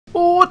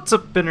What's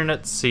up,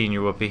 Internet? Senior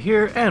Whoopy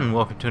here, and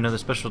welcome to another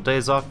special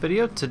Days Off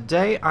video.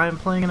 Today I am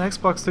playing an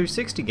Xbox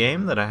 360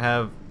 game that I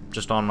have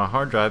just on my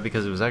hard drive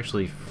because it was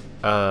actually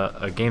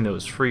a game that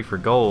was free for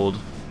gold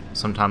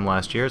sometime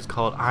last year. It's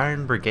called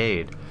Iron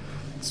Brigade.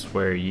 It's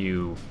where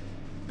you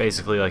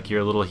basically, like,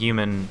 you're a little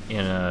human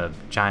in a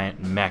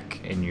giant mech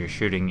and you're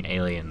shooting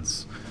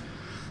aliens.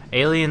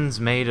 Aliens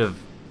made of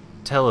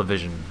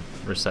television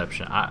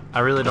reception. I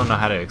really don't know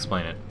how to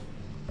explain it.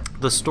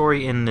 The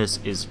story in this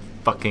is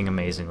fucking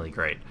amazingly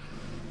great.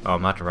 Oh,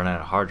 I'm about to run out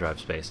of hard drive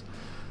space.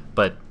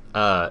 But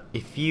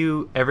if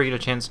you ever get a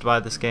chance to buy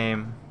this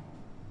game,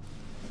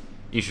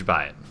 you should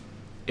buy it.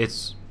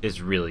 It's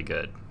really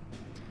good.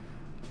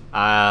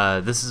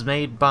 This is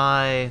made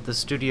by the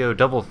studio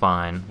Double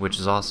Fine, which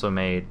has also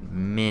made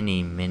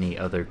many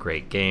other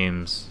great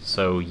games,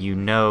 so you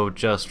know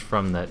just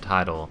from that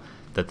title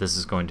that this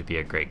is going to be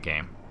a great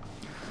game.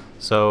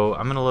 So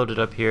I'm gonna load it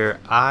up here.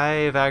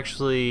 I've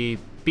actually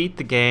beat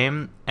the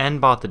game and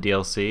bought the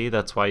DLC.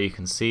 That's why you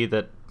can see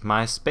that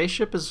my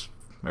spaceship is,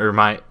 or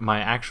my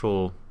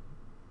actual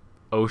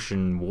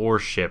ocean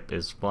warship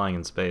is flying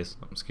in space.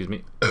 Excuse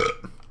me.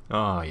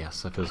 Oh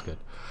yes, that feels good.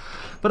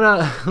 But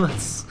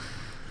let's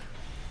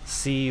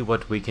see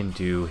what we can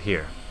do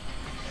here.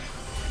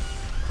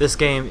 This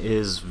game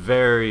is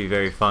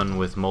very fun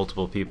with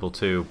multiple people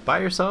too. By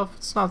yourself,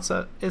 it's not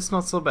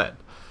so bad.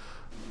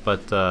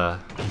 But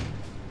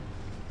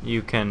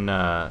you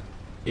can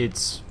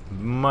it's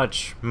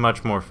much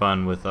more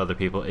fun with other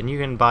people, and you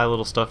can buy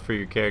little stuff for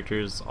your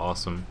characters.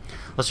 Awesome.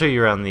 Let's show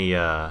you around the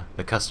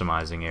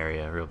customizing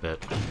area real bit.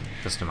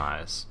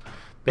 Customize.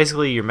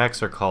 Basically, your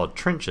mechs are called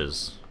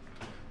trenches.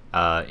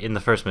 In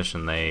the first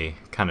mission, they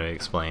kind of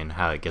explain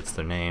how it gets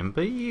their name,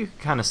 but you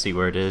kind of see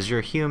where it is. You're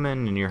a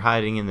human, and you're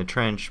hiding in the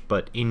trench,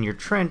 but in your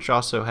trench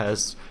also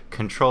has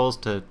controls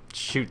to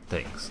shoot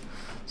things.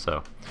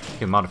 So, you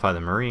can modify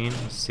the marine.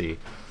 Let's see.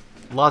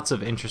 Lots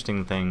of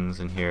interesting things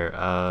in here.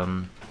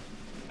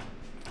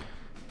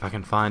 If I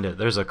can find it,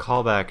 there's a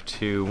callback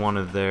to one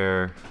of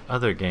their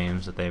other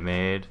games that they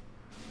made,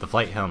 the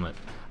flight helmet.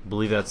 I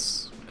believe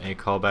that's a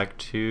callback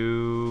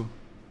to,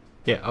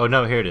 yeah, oh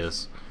no, here it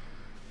is.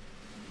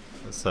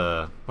 It's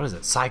what is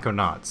it?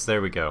 Psychonauts.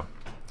 There we go.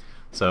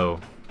 So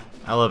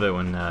I love it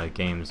when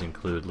games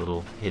include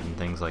little hidden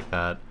things like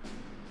that.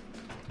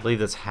 I believe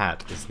this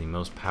hat is the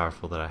most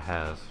powerful that I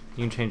have.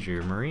 You can change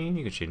your marine,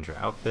 you can change your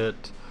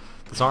outfit.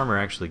 This armor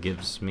actually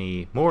gives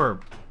me more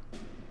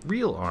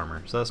real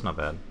armor, so that's not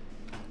bad.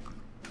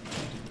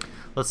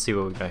 Let's see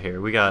what we got here.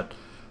 We got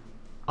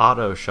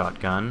auto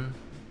shotgun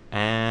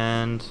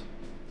and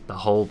the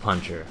hole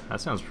puncher.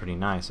 That sounds pretty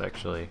nice,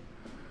 actually.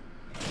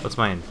 What's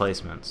my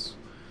emplacements?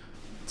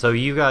 So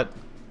you got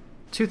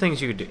two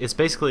things you could do. It's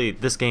basically,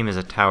 this game is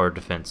a tower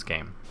defense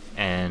game,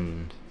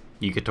 and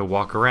you get to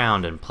walk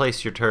around and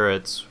place your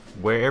turrets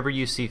wherever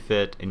you see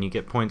fit, and you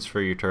get points for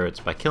your turrets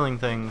by killing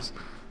things.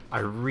 I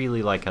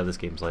really like how this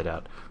game's laid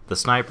out. The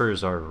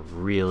snipers are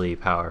really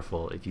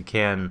powerful. If you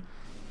can,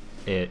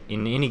 in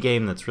any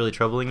game that's really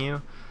troubling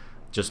you,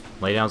 just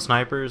lay down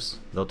snipers.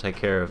 They'll take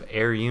care of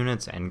air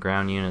units and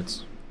ground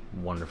units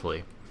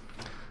wonderfully.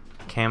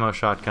 Camo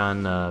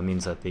shotgun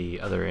means that the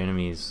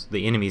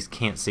enemies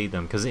can't see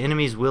them, because the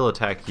enemies will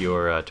attack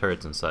your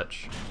turrets and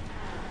such,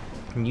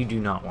 and you do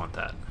not want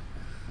that.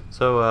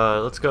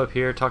 So let's go up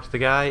here, talk to the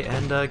guy,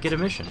 and get a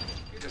mission.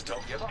 You just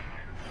don't give up.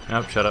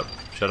 Nope, shut up.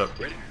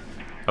 Ready?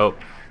 Oh,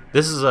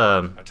 this is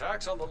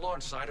attacks on the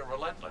launch site are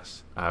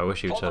relentless. I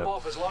wish you'd shut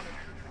up.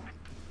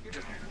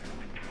 Just...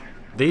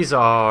 These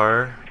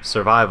are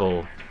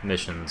survival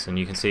missions, and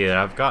you can see that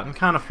I've gotten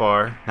kind of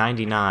far.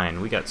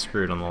 99. We got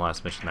screwed on the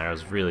last mission there. I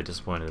was really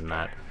disappointed in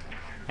that.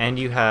 And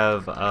you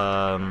have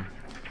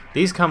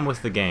these come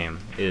with the game.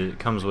 It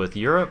comes with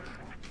Europe,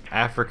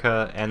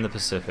 Africa, and the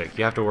Pacific.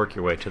 You have to work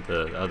your way to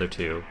the other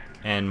two.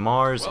 And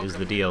Mars is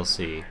the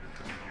DLC,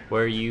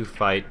 where you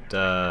fight.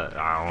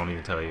 I won't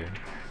even tell you.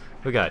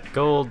 We got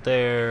gold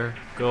there,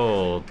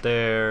 gold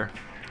there,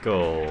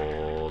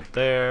 gold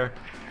there,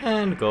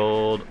 and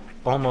gold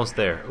almost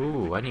there.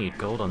 Ooh, I need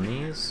gold on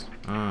these.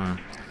 Yeah,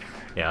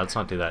 let's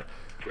not do that.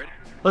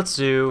 Let's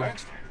do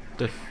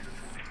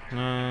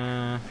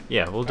yeah,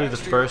 we'll do the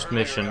first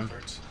mission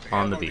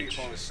on the beach.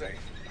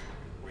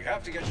 We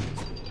have to get you.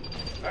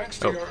 Thanks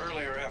to your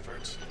earlier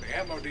efforts, the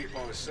ammo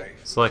depot is safe.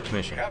 Select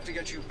mission. We have to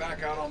get you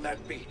back out on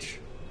that beach.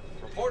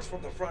 Reports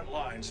from the front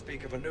line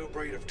speak of a new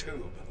breed of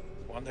tube,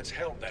 one that's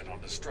hell-bent on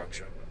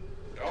destruction.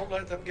 Don't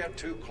let them get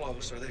too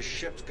close or this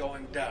ship's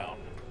going down.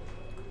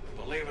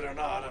 Believe it or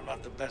not, I'm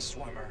not the best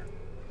swimmer.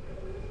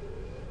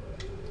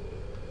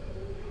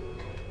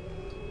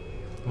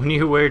 When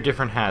you wear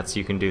different hats,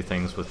 you can do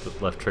things with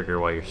the left trigger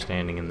while you're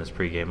standing in this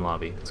pre-game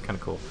lobby. It's kind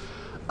of cool.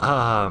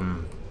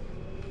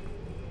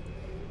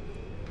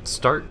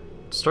 Start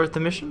the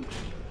mission?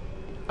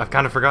 I've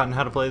kind of forgotten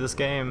how to play this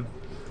game.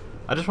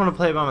 I just want to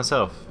play it by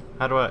myself.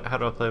 How do I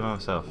play it by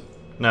myself?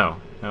 No,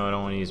 I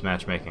don't want to use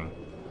matchmaking.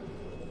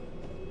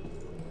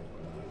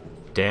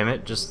 Damn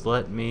it, just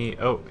let me...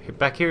 Oh,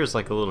 back here is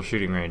like a little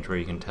shooting range where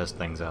you can test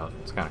things out.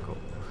 It's kind of cool.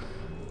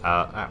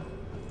 Ow.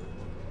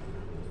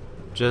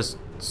 Just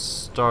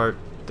start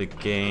the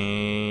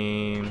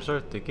game.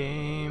 Start the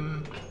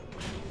game.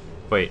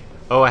 Wait.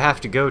 Oh, I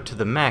have to go to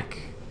the mech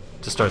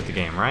to start the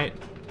game, right?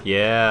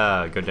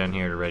 Yeah, go down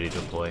here to ready to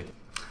deploy.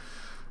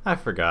 I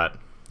forgot.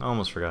 I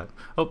almost forgot.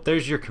 Oh,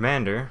 there's your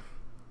commander.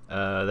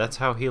 That's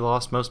how he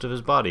lost most of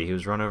his body. He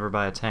was run over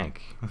by a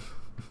tank.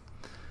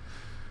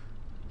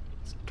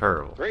 It's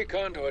terrible. 3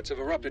 conduits have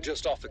erupted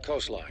just off the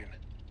coastline.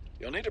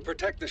 You'll need to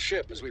protect the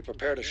ship as we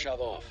prepare to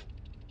shove off.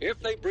 If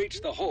they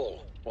breach the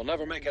hull, we'll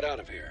never make it out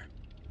of here.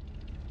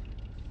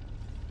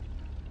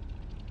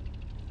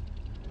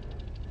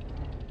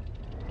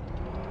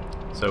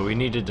 So we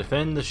need to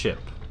defend the ship.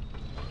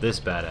 This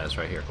badass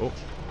right here. Oh,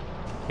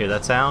 hear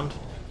that sound?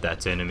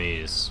 That's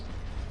enemies.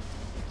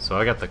 So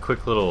I got the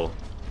quick little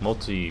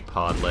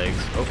multi-pod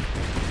legs. Oh,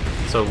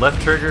 so left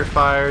trigger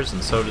fires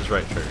and so does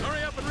right trigger.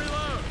 Hurry up and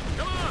reload!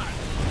 Come on!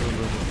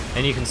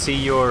 And you can see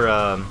your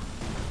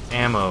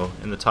ammo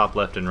in the top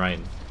left and right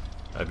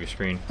of your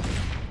screen.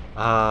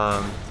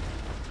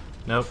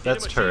 Nope,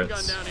 that's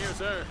turrets. Down here,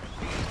 sir.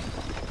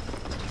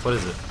 What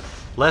is it?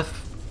 Left,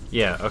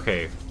 yeah,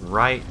 okay.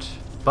 Right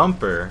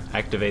bumper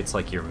activates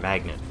like your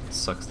magnet. It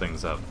sucks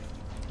things up.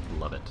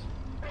 Love it.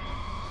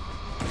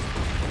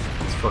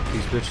 Let's fuck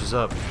these bitches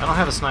up. I don't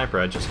have a sniper,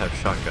 I just have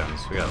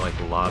shotguns. We got like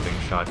lobbing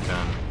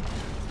shotgun.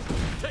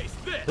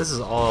 This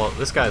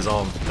guy's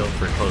all built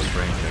for close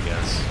range, I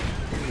guess.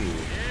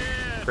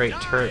 Ooh, great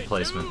turret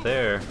placement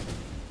there.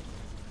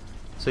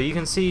 So you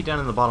can see down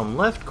in the bottom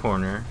left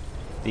corner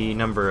the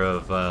number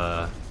of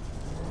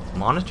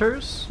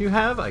monitors you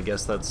have. I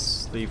guess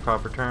that's the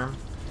proper term.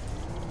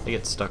 They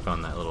get stuck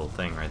on that little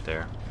thing right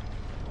there.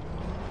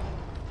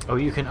 Oh,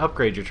 you can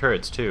upgrade your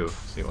turrets too.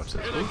 See, watch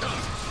this.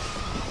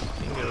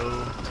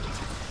 Bingo.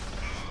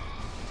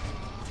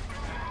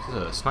 Is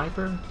this a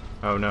sniper?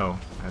 Oh no,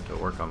 I have to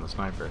work on the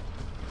sniper.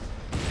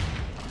 Yeah,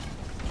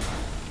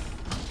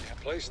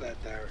 place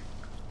that there.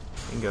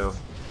 Bingo.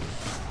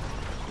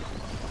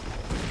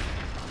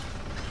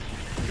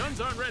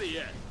 Guns aren't ready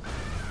yet.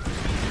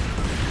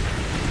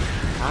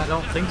 I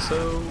don't think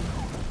so.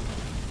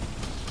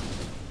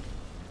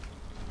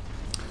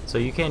 So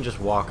you can just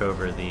walk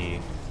over the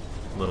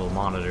little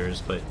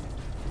monitors, but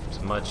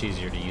it's much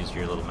easier to use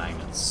your little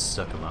magnets.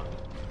 Suck them up.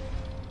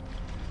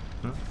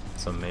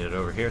 Some made it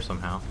over here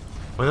somehow.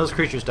 When those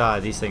creatures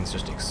die, these things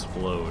just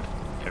explode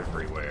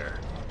everywhere.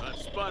 I've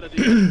spotted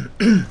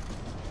the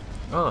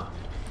Oh.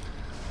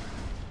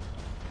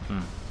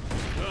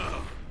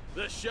 Oh,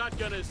 the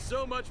shotgun is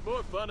so much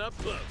more fun up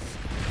close.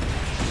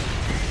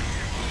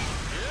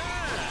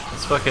 Yeah.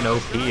 It's fucking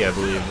OP, I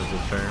believe is the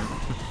term.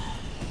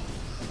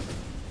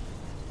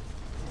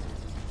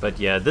 But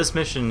yeah, this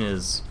mission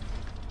it's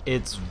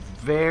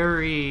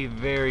very,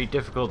 very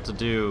difficult to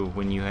do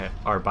when you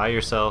are by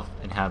yourself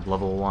and have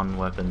level 1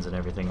 weapons and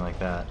everything like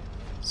that.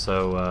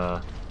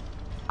 So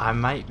I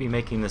might be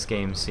making this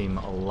game seem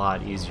a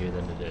lot easier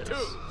than it is.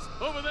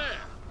 Over there.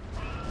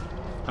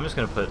 I'm just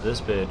gonna put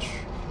this bitch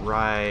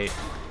right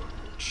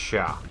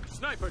chop.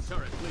 Sniper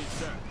turret, please,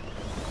 sir.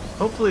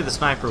 Hopefully the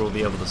sniper will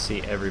be able to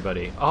see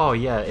everybody. Oh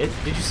yeah, did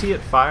you see it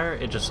fire?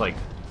 It just like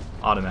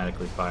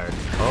automatically fired.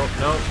 Oh,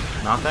 no,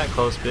 not that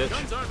close, bitch.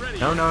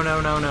 No, no,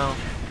 no, no, no.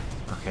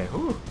 Okay,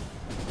 whew.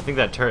 I think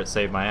that turret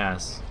saved my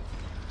ass.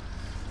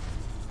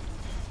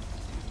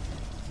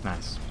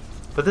 Nice.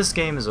 But this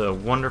game is a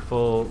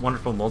wonderful,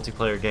 wonderful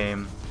multiplayer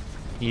game.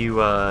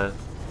 You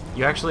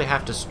actually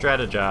have to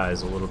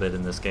strategize a little bit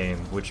in this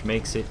game, which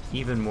makes it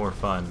even more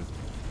fun.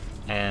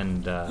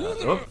 And,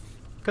 oh,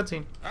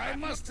 cutscene. I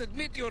must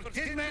admit your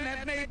tin men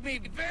have made me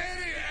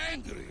very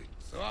angry.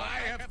 So I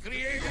have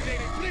created a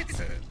blitzer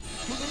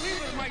to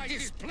deliver my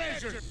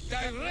displeasure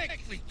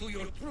directly to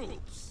your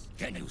troops.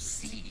 Can you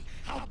see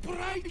how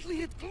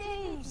brightly it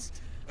glows?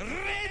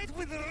 Red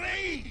with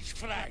rage,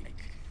 Frank.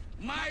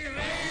 My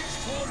rage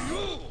for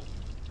you.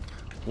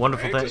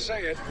 Wonderful I hate thing. to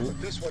say it,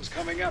 but this one's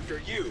coming after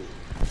you.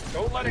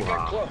 Don't let it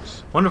get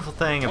close. Wonderful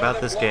thing One about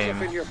of this them blows game.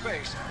 up in your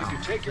face, you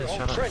can take your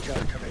Shut own up. trench out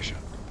of commission.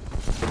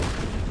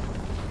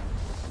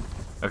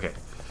 Okay,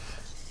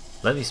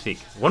 let me speak.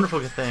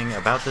 Wonderful thing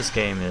about this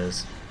game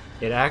is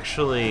it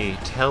actually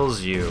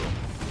tells you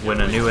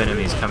when a new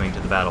enemy is coming to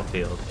the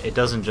battlefield. It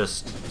doesn't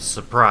just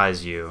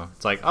surprise you.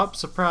 It's like, oh,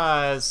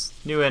 surprise,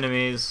 new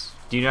enemies.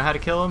 Do you know how to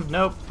kill them?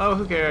 Nope. Oh,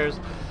 who cares?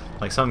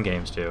 Like some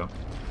games do,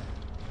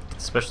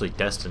 especially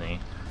Destiny.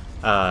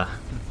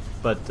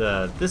 But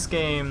this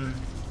game,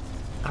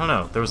 I don't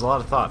know. There was a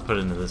lot of thought put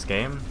into this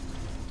game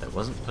that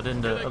wasn't put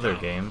into other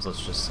games,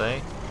 let's just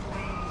say.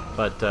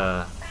 But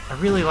I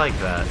really like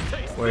that,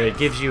 where it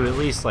gives you at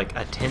least like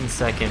a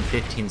 10-second,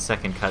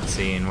 15-second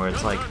cutscene where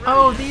it's like,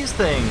 oh, these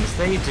things,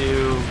 they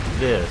do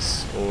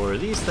this, or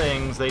these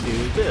things, they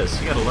do this.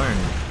 You gotta learn.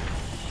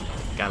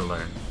 Gotta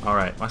learn.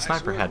 Alright, my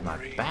sniper had my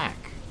back.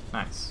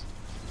 Nice.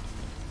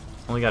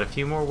 Only got a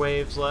few more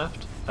waves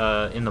left.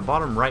 In the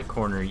bottom right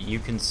corner, you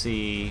can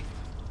see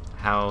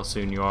how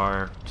soon you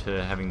are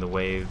to having the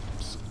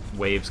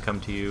waves come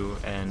to you,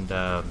 and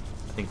I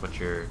think what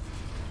your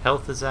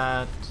health is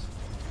at.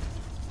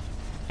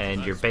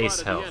 and your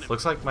base health.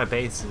 Looks like my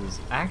base is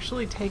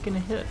actually taking a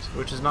hit,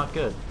 which is not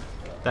good.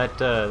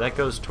 That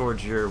goes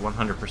towards your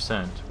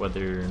 100%,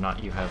 whether or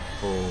not you have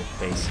full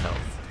base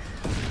health.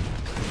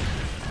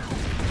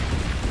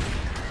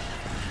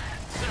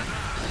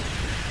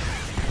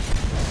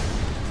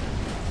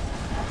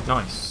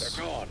 Nice.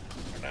 They're gone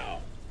for now.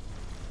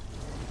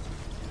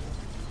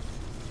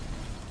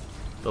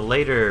 The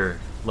later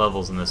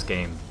levels in this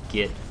game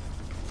get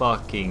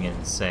fucking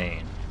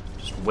insane.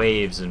 Just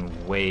waves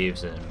and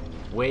waves and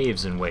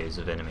waves and waves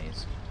of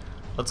enemies.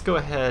 Let's go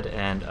ahead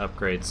and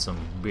upgrade some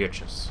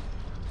bitches.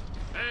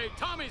 Hey,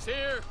 Tommy's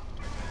here.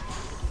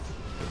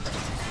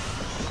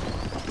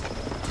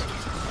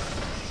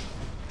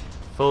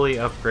 Fully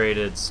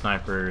upgraded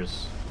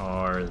snipers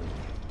are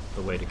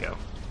the way to go.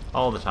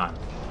 All the time.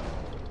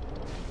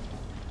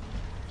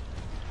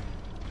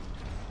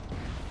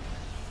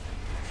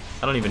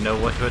 I don't even know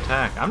what to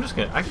attack.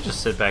 I could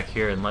just sit back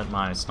here and let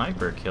my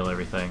sniper kill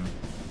everything.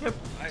 Yep.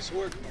 Nice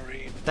work,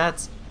 Marine.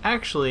 That's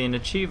actually an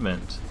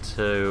achievement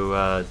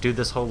to do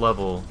this whole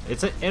level.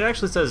 It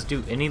actually says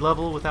do any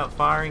level without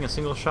firing a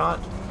single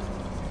shot,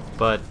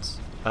 but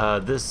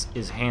this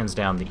is hands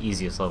down the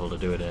easiest level to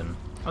do it in.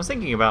 I was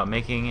thinking about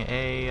making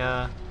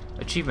a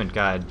achievement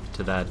guide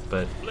to that,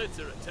 but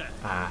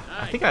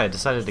I think I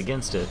decided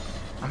against it.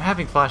 I'm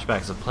having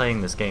flashbacks of playing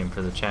this game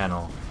for the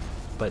channel,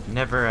 but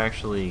never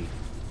actually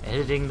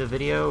editing the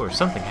video, or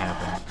something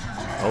happened.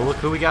 Oh, look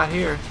who we got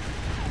here.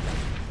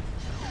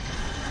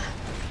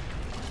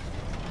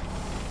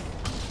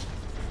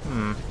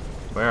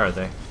 Where are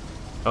they?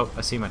 Oh,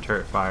 I see my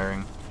turret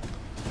firing.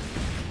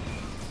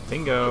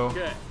 Bingo.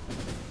 Okay.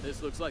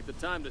 This looks like the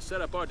time to set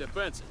up our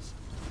defenses.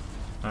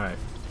 Alright.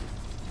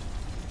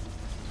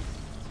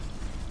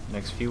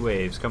 Next few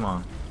waves, come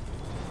on.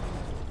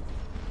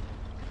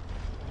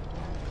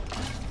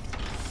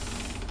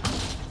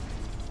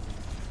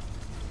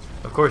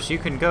 Of course, you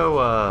can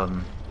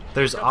go,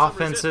 there's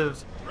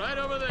offensive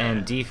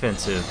and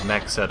defensive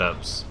mech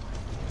setups.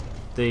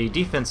 The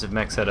defensive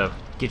mech setup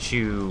gets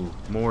you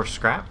more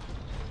scrap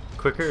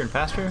quicker and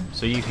faster,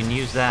 so you can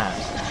use that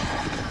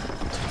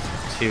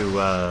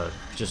to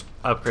just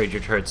upgrade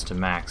your turrets to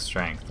max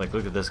strength. Like,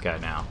 look at this guy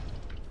now.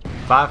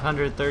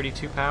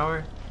 532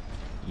 power?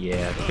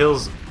 Yeah,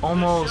 kills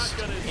almost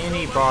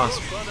any boss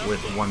with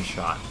one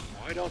shot.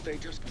 Why don't they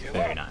just give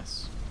Very up?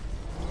 nice.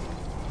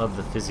 Love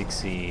the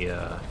physicsy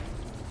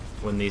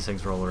when these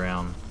things roll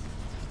around.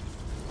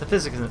 The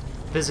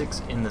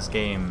physics in this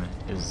game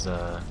is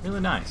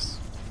really nice.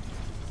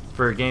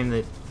 For a game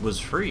that was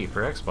free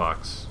for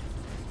Xbox.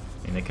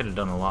 I mean, they could have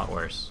done a lot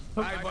worse.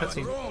 Oh, I was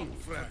cutscene. wrong,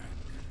 Frank.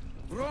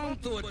 Wrong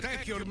to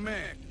attack your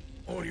men,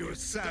 or your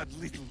sad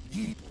little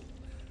people.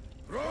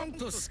 Wrong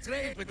to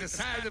scrape at the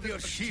side of your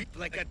ship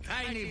like a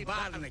tiny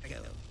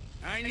barnacle.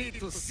 I need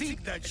to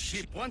sink that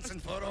ship once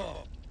and for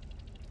all.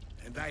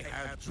 And I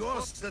have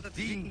just the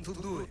thing to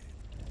do it.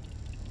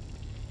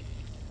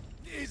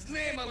 His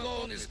name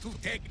alone is too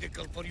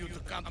technical for you to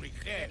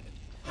comprehend.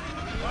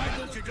 Why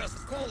don't you just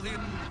call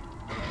him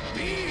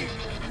Big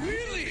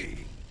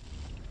Willie?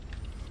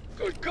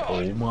 Good God.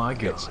 Oh my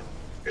god.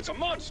 It's a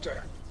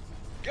monster.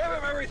 Give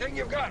him everything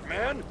you've got,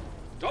 man.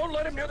 Don't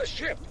let him near the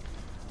ship.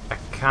 I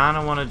kind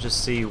of want to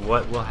just see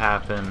what will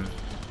happen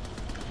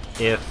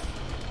if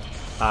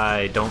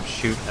I don't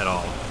shoot at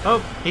all.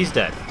 Oh, he's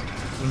dead.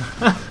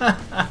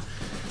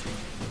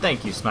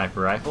 Thank you,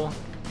 sniper rifle.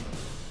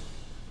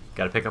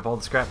 Gotta pick up all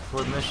the scrap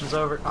before the mission's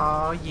over.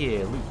 Aw,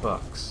 yeah, loot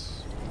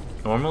box.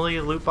 Normally,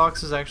 loot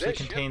boxes actually This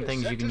ship contain is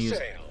things set you can to use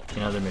sail.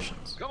 in other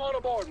missions. Come on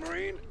aboard,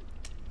 Marine.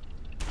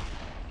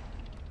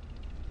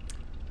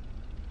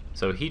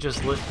 So he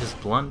just lit his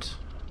blunt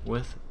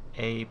with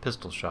a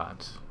pistol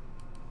shot.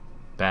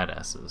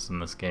 Badasses in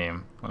this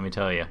game, let me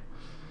tell you.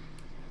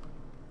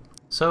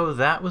 So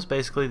that was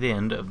basically the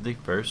end of the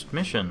first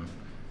mission.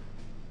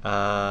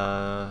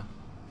 For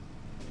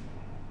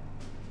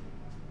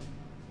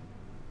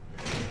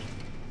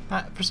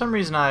some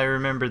reason I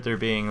remembered there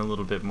being a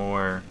little bit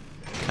more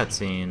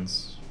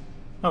cutscenes.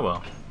 Oh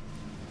well.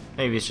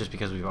 Maybe it's just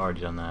because we've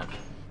already done that.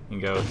 You can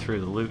go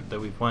through the loot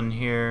that we've won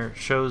here.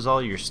 Shows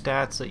all your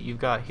stats that you've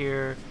got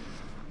here.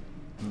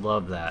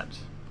 Love that.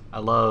 I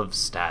love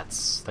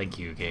stats. Thank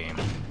you, game.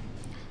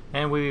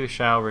 And we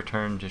shall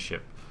return to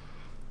ship.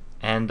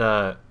 And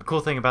a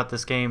cool thing about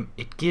this game,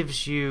 it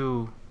gives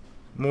you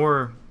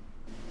more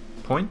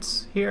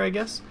points here, I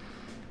guess,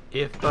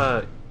 if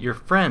your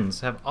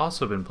friends have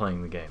also been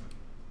playing the game.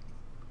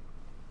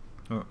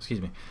 Oh,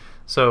 excuse me.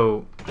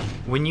 So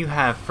when you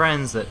have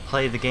friends that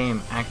play the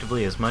game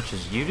actively as much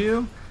as you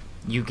do,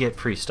 you get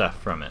free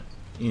stuff from it.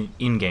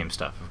 In-game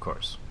stuff, of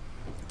course.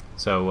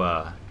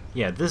 So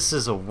yeah, this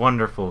is a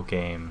wonderful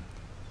game,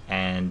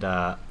 and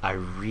I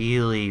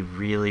really,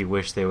 really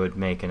wish they would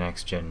make a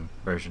next-gen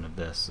version of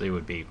this. It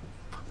would be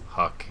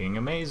fucking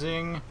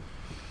amazing.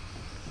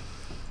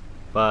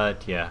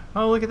 But yeah.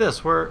 Oh, look at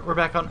this. We're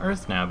back on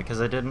Earth now because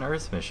I did an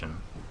Earth mission.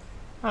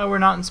 Oh, we're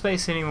not in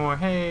space anymore.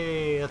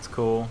 Hey, that's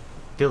cool.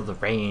 Feel the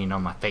rain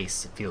on my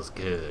face. It feels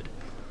good.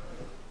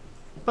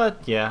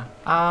 But yeah,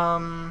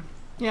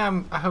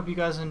 yeah, I hope you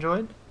guys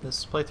enjoyed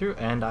this playthrough,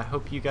 and I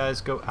hope you guys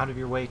go out of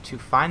your way to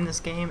find this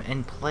game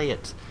and play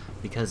it,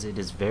 because it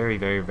is very,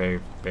 very, very,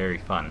 very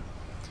fun.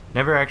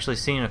 Never actually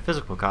seen a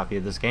physical copy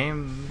of this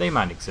game. They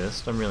might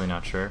exist, I'm really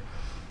not sure.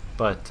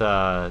 But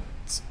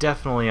it's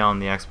definitely on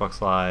the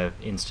Xbox Live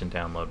Instant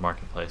Download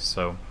Marketplace,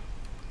 so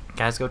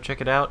guys, go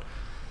check it out.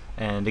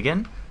 And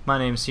again, my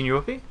name is Senior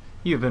Whoopy.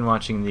 You've been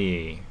watching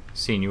the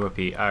Senior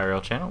Whoopy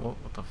IRL channel.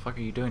 What the fuck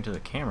are you doing to the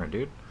camera,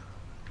 dude?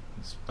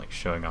 It's like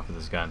showing off with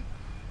his gun.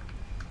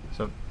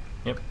 So,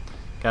 yep.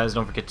 Guys,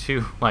 don't forget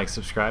to like,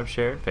 subscribe,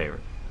 share, and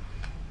favorite.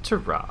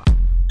 Ta-ra.